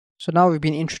So now we've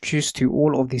been introduced to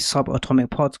all of the subatomic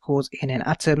particles in an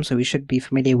atom, so we should be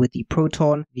familiar with the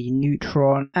proton, the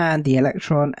neutron, and the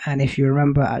electron. And if you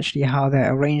remember actually how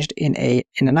they're arranged in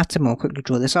an atom, I'll quickly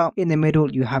draw this out. In the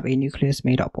middle you have a nucleus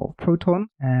made up of protons,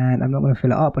 and I'm not going to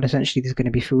fill it up, but essentially this is going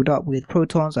to be filled up with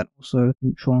protons and also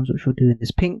neutrons, which we'll do in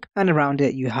this pink. And around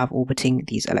it you have orbiting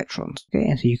these electrons. Okay,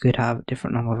 and so you could have a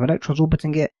different number of electrons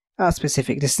orbiting it at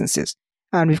specific distances.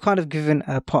 And we've kind of given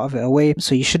a part of it away,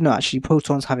 so you should know actually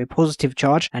protons have a positive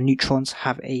charge and neutrons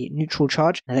have a neutral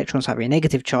charge, and electrons have a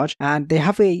negative charge, and they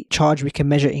have a charge we can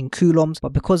measure in coulombs,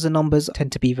 but because the numbers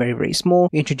tend to be very, very small,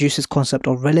 we introduce this concept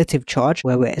of relative charge,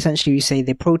 where we say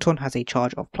the proton has a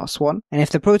charge of +1, and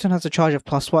if the proton has a charge of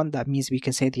 +1, that means we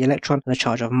can say the electron has a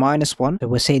charge of -1, so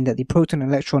we're saying that the proton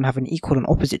and electron have an equal and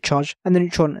opposite charge, and the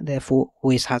neutron therefore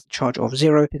always has a charge of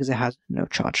 0 because it has no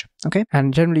charge. Okay,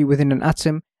 and generally within an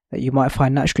atom that you might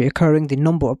find naturally occurring, the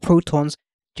number of protons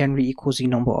generally equals the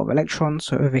number of electrons.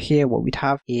 So over here what we'd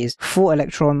have is 4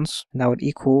 electrons, and that would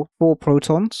equal 4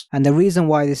 protons. And the reason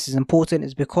why this is important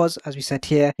is because, as we said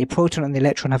here, the proton and the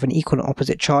electron have an equal and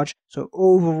opposite charge. So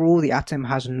overall the atom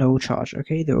has no charge.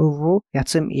 Okay, the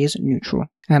atom is neutral.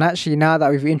 And actually now that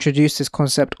we've introduced this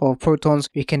concept of protons,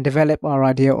 we can develop our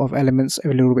idea of elements a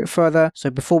little bit further. So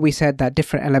before we said that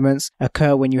different elements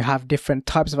occur when you have different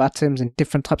types of atoms and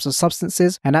different types of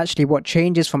substances, and actually what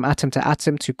changes from atom to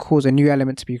atom to cause a new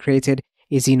element to be created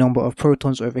is the number of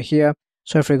protons over here.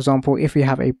 So for example, if we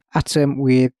have an atom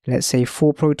with, let's say,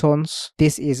 4 protons,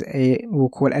 this is we'll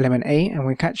call element A, and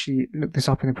we can actually look this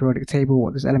up in the periodic table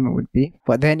what this element would be.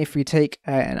 But then if we take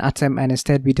an atom and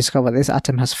instead we discover this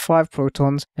atom has 5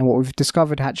 protons, and what we've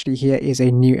discovered actually here is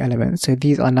a new element. So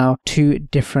these are now 2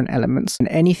 different elements, and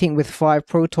anything with 5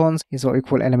 protons is what we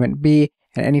call element B,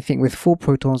 and anything with 4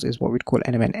 protons is what we'd call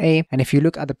element A. And if you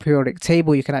look at the periodic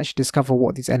table, you can actually discover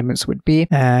what these elements would be.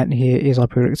 And here is our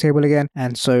periodic table again.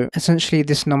 And so essentially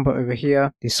this number over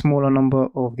here, the smaller number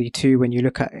of the 2, when you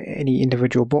look at any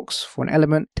individual box for an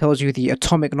element, tells you the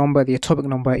atomic number. The atomic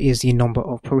number is the number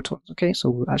of protons. Okay, so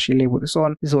we'll actually label this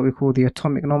on. This is what we call the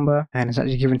atomic number, and it's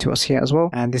actually given to us here as well.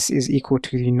 And this is equal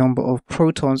to the number of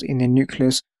protons in the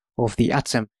nucleus of the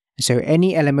atom. So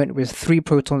any element with 3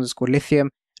 protons is called lithium.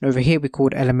 Over here we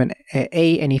called element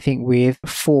A anything with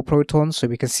 4 protons. So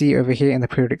we can see over here in the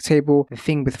periodic table, the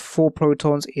thing with 4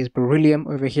 protons is beryllium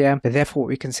over here. So therefore what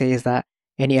we can say is that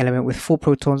any element with 4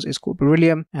 protons is called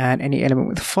beryllium, and any element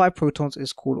with 5 protons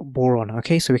is called boron.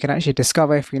 Okay, so we can actually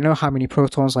discover, if we know how many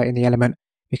protons are in the element,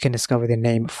 we can discover the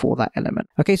name for that element.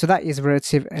 Okay, so that is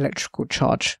relative electrical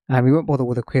charge, and we won't bother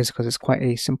with a quiz because it's quite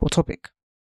a simple topic.